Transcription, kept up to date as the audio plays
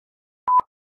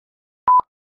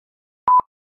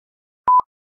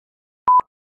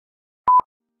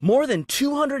More than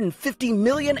 250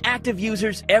 million active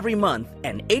users every month,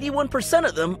 and 81%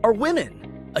 of them are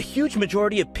women. A huge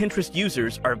majority of Pinterest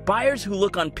users are buyers who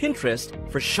look on Pinterest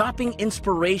for shopping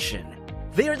inspiration.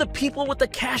 They are the people with the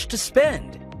cash to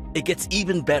spend. It gets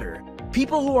even better.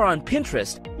 People who are on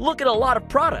Pinterest look at a lot of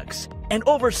products, and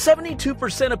over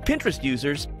 72% of Pinterest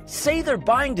users say their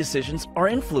buying decisions are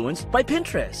influenced by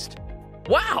Pinterest.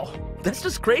 Wow, that's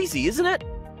just crazy, isn't it?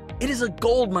 It is a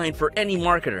goldmine for any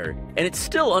marketer, and it's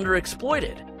still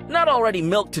underexploited, not already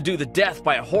milked to do the death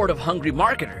by a horde of hungry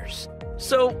marketers.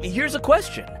 So here's a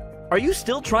question. Are you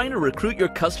still trying to recruit your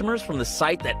customers from the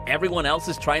site that everyone else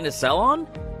is trying to sell on?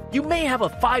 You may have a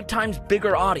 5 times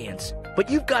bigger audience, but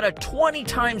you've got a 20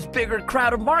 times bigger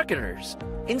crowd of marketers,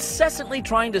 incessantly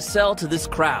trying to sell to this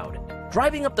crowd,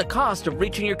 driving up the cost of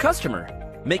reaching your customer,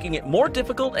 making it more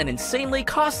difficult and insanely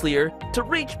costlier to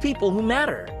reach people who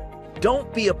matter.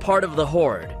 Don't be a part of the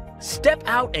horde. Step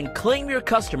out and claim your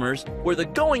customers where the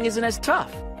going isn't as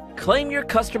tough. Claim your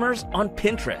customers on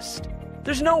Pinterest.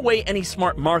 There's no way any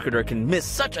smart marketer can miss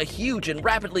such a huge and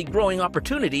rapidly growing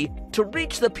opportunity to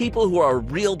reach the people who are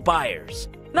real buyers,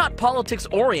 not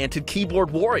politics-oriented keyboard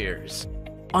warriors.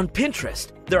 On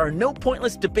Pinterest, there are no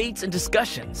pointless debates and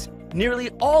discussions.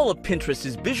 Nearly all of Pinterest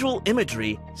is visual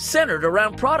imagery centered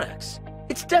around products.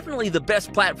 It's definitely the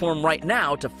best platform right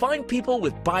now to find people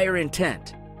with buyer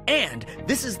intent. And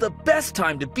this is the best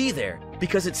time to be there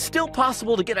because it's still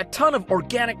possible to get a ton of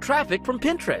organic traffic from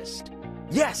Pinterest.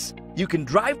 Yes, you can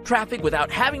drive traffic without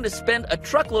having to spend a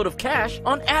truckload of cash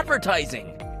on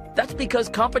advertising. That's because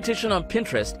competition on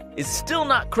Pinterest is still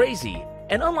not crazy,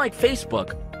 and unlike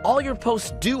Facebook, all your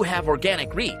posts do have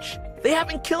organic reach. They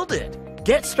haven't killed it.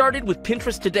 Get started with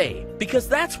Pinterest today because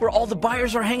that's where all the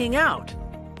buyers are hanging out.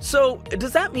 So,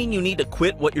 does that mean you need to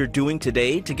quit what you're doing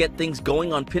today to get things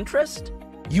going on Pinterest?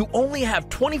 You only have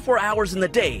 24 hours in the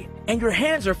day, and your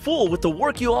hands are full with the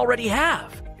work you already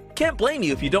have. Can't blame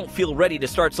you if you don't feel ready to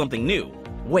start something new.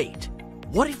 Wait,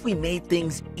 what if we made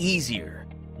things easier?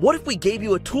 What if we gave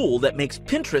you a tool that makes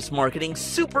Pinterest marketing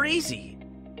super easy?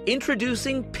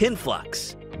 Introducing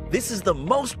Pinflux. This is the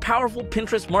most powerful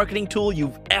Pinterest marketing tool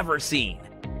you've ever seen.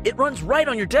 It runs right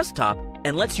on your desktop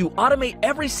and lets you automate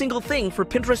every single thing for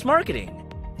Pinterest marketing.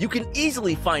 You can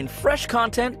easily find fresh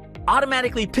content,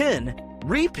 automatically pin,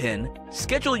 repin,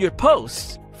 schedule your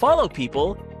posts, follow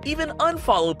people, even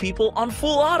unfollow people on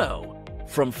full auto.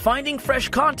 From finding fresh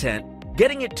content,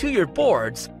 getting it to your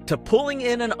boards, to pulling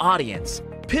in an audience,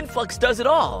 Pinflux does it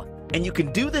all, and you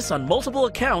can do this on multiple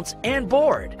accounts and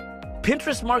board.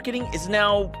 Pinterest marketing is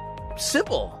now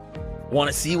simple. Want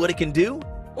to see what it can do?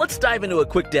 Let's dive into a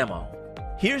quick demo.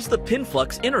 Here's the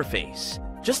Pinflux interface.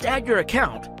 Just add your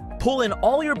account, pull in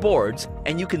all your boards,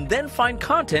 and you can then find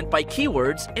content by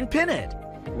keywords and pin it.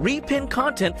 Repin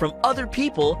content from other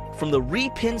people from the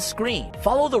repin screen.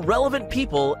 Follow the relevant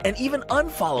people and even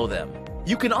unfollow them.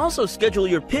 You can also schedule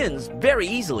your pins very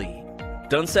easily.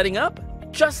 Done setting up?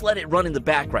 Just let it run in the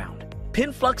background.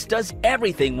 Pinflux does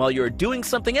everything while you're doing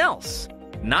something else.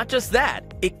 Not just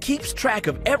that, it keeps track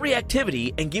of every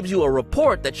activity and gives you a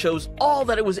report that shows all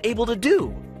that it was able to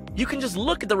do. You can just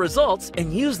look at the results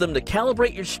and use them to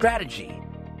calibrate your strategy.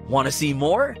 Want to see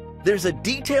more? There's a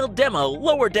detailed demo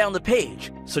lower down the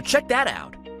page, so check that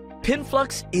out.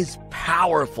 Pinflux is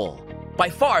powerful. By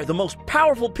far the most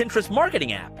powerful Pinterest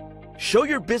marketing app. Show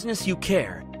your business you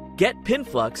care. Get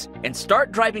Pinflux and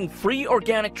start driving free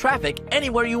organic traffic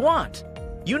anywhere you want.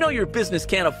 You know your business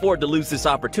can't afford to lose this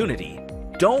opportunity.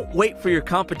 Don't wait for your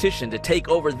competition to take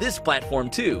over this platform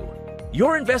too.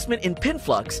 Your investment in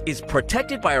Pinflux is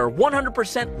protected by our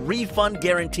 100% refund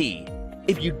guarantee.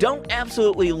 If you don't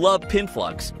absolutely love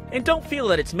Pinflux and don't feel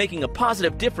that it's making a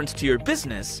positive difference to your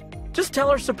business, just tell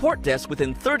our support desk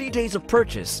within 30 days of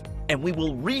purchase and we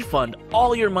will refund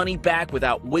all your money back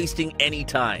without wasting any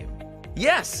time.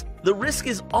 Yes, the risk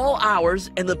is all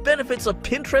ours and the benefits of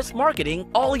Pinterest marketing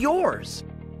all yours.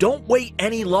 Don't wait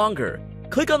any longer.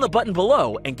 Click on the button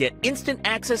below and get instant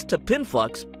access to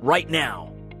Pinflux right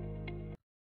now.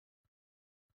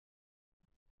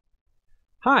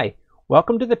 Hi,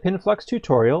 welcome to the Pinflux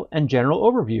tutorial and general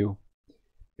overview.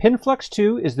 Pinflux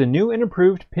 2 is the new and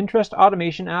improved Pinterest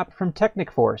automation app from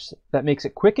Technicforce that makes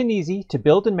it quick and easy to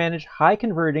build and manage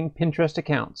high-converting Pinterest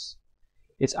accounts.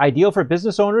 It's ideal for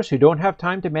business owners who don't have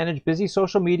time to manage busy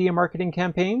social media marketing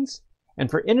campaigns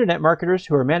and for internet marketers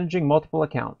who are managing multiple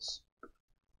accounts.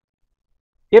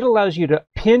 It allows you to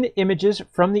pin images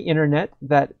from the internet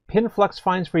that Pinflux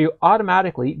finds for you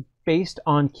automatically based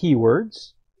on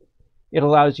keywords. It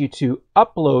allows you to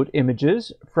upload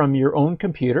images from your own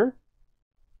computer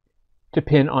to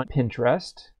pin on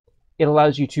Pinterest. It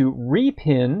allows you to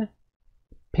repin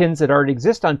pins that already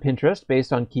exist on Pinterest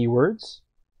based on keywords.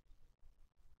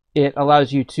 It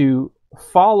allows you to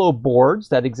follow boards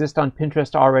that exist on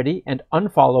Pinterest already and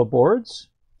unfollow boards.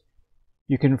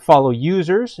 You can follow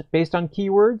users based on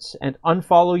keywords and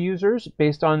unfollow users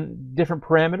based on different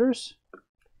parameters.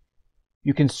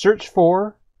 You can search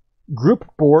for group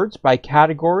boards by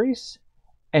categories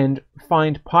and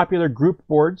find popular group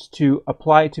boards to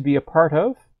apply to be a part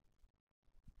of.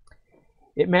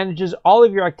 It manages all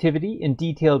of your activity in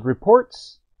detailed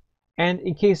reports, and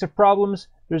in case of problems,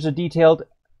 there's a detailed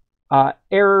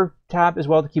error tab as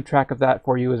well to keep track of that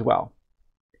for you as well.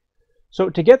 So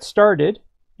to get started,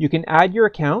 you can add your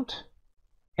account,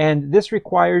 and this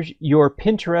requires your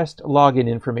Pinterest login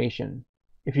information.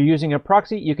 If you're using a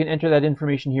proxy, you can enter that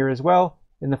information here as well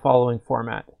in the following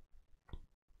format.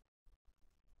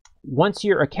 Once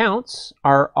your accounts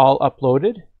are all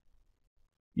uploaded,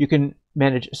 you can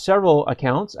manage several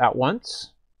accounts at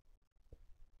once,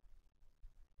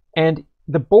 and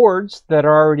the boards that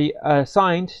are already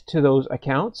assigned to those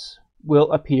accounts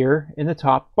will appear in the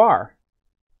top bar.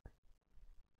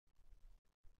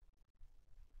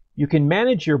 You can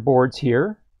manage your boards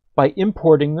here by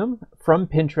importing them from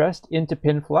Pinterest into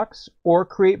Pinflux, or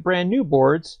create brand new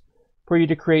boards for you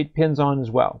to create pins on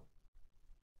as well.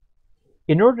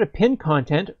 In order to pin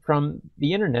content from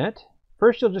the internet,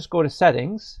 first you'll just go to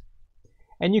Settings,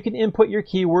 and you can input your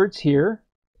keywords here,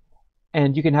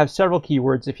 and you can have several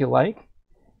keywords if you like,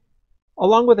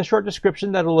 along with a short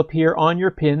description that will appear on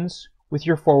your pins with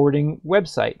your forwarding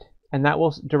website, and that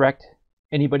will direct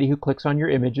anybody who clicks on your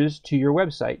images to your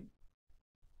website.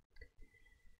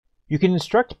 You can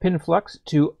instruct Pinflux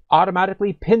to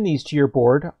automatically pin these to your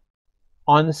board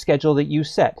on the schedule that you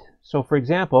set. So for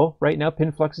example, right now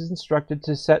Pinflux is instructed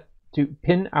to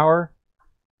pin our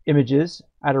images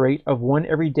at a rate of 1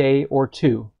 every day or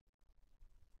 2.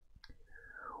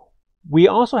 We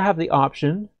also have the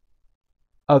option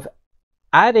of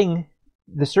adding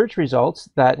the search results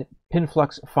that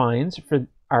Pinflux finds for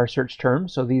our search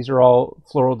terms. So these are all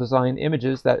floral design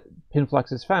images that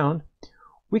Pinflux has found.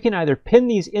 We can either pin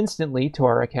these instantly to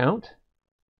our account,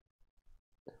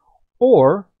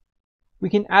 or we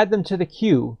can add them to the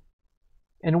queue.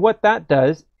 And what that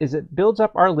does is it builds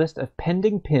up our list of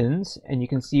pending pins, and you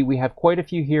can see we have quite a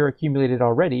few here accumulated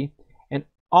already, and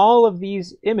all of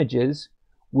these images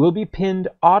will be pinned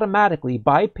automatically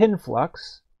by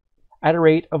Pinflux at a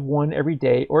rate of 1 every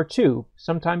day or 2,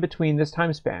 sometime between this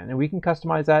time span, and we can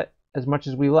customize that as much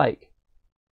as we like.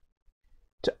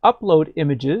 To upload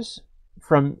images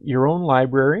from your own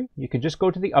library, you can just go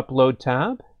to the Upload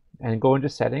tab and go into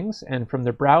Settings, and from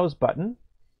the Browse button,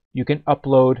 you can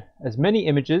upload as many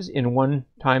images in one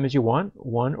time as you want,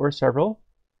 one or several.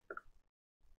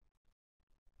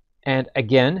 And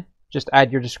again, just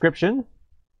add your description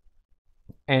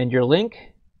and your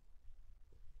link,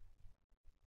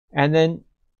 and then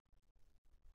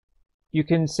you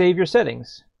can save your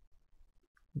settings.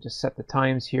 Just set the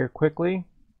times here quickly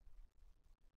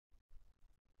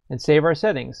and save our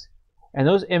settings. And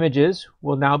those images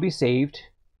will now be saved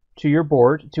to your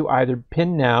board to either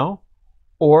pin now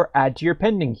or add to your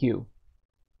pending queue.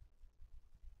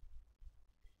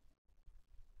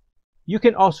 You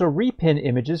can also repin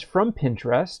images from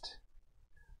Pinterest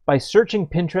by searching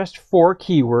Pinterest for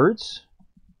keywords,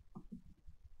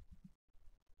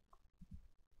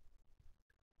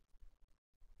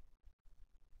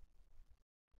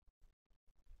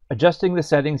 adjusting the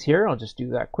settings here. I'll just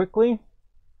do that quickly,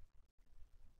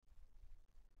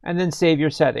 and then save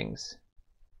your settings.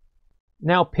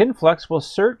 Now Pinflux will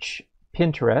search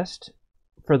Pinterest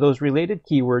for those related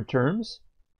keyword terms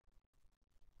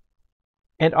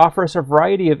and offer us a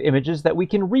variety of images that we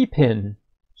can repin.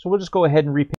 So we'll just go ahead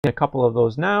and repin a couple of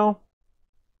those now,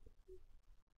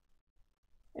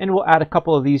 and we'll add a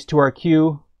couple of these to our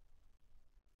queue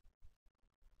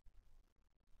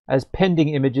as pending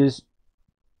images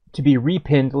to be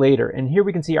repinned later. And here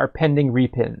we can see our pending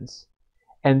repins,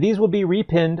 and these will be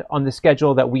repinned on the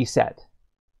schedule that we set.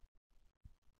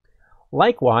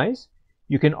 Likewise,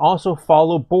 you can also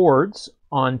follow boards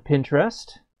on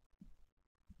Pinterest.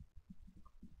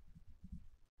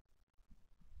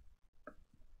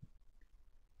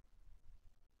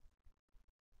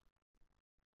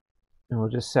 And we'll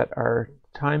just set our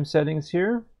time settings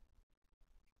here.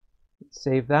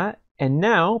 Save that. And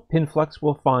now Pinflux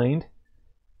will find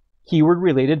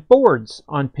keyword-related boards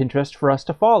on Pinterest for us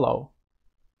to follow.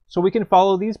 So we can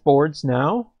follow these boards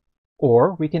now,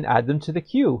 or we can add them to the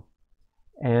queue.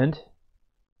 And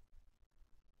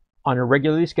on a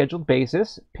regularly scheduled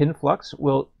basis, Pinflux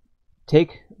will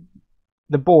take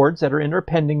the boards that are in our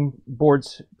pending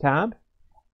boards tab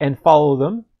and follow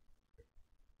them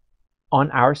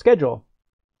on our schedule.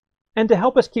 And to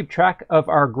help us keep track of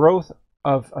our growth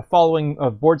of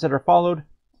boards that are followed,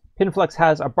 Pinflux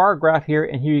has a bar graph here,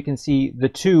 and here you can see the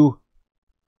 2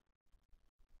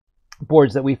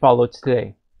 boards that we followed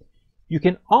today. You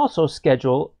can also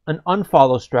schedule an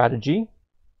unfollow strategy,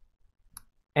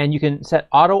 and you can set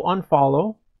auto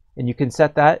unfollow, and you can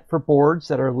set that for boards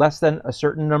that are less than a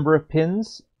certain number of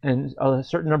pins and a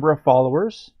certain number of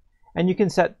followers, and you can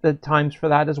set the times for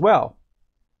that as well.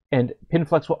 And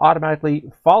Pinflux will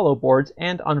automatically follow boards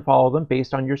and unfollow them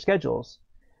based on your schedules.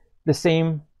 The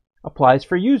same applies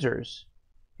for users.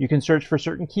 You can search for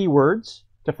certain keywords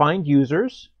to find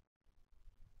users.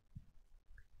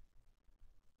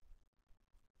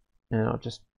 And I'll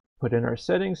just put in our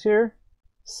settings here,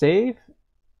 save.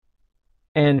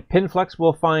 And Pinflux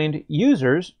will find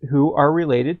users who are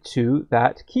related to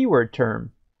that keyword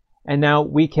term. And now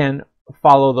we can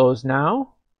follow those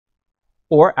now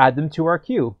or add them to our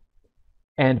queue.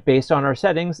 And based on our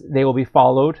settings, they will be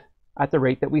followed at the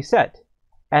rate that we set.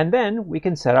 And then we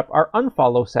can set up our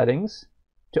unfollow settings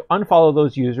to unfollow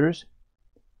those users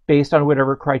based on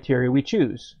whatever criteria we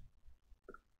choose.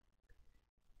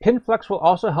 Pinflux will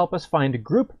also help us find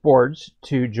group boards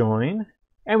to join,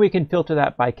 and we can filter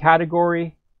that by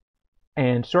category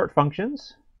and sort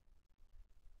functions.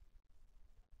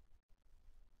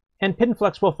 And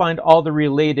Pinflux will find all the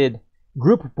related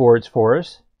group boards for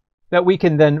us that we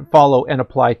can then follow and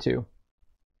apply to.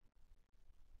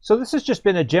 So this has just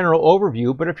been a general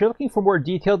overview, but if you're looking for more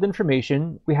detailed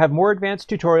information, we have more advanced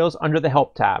tutorials under the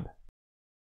Help tab.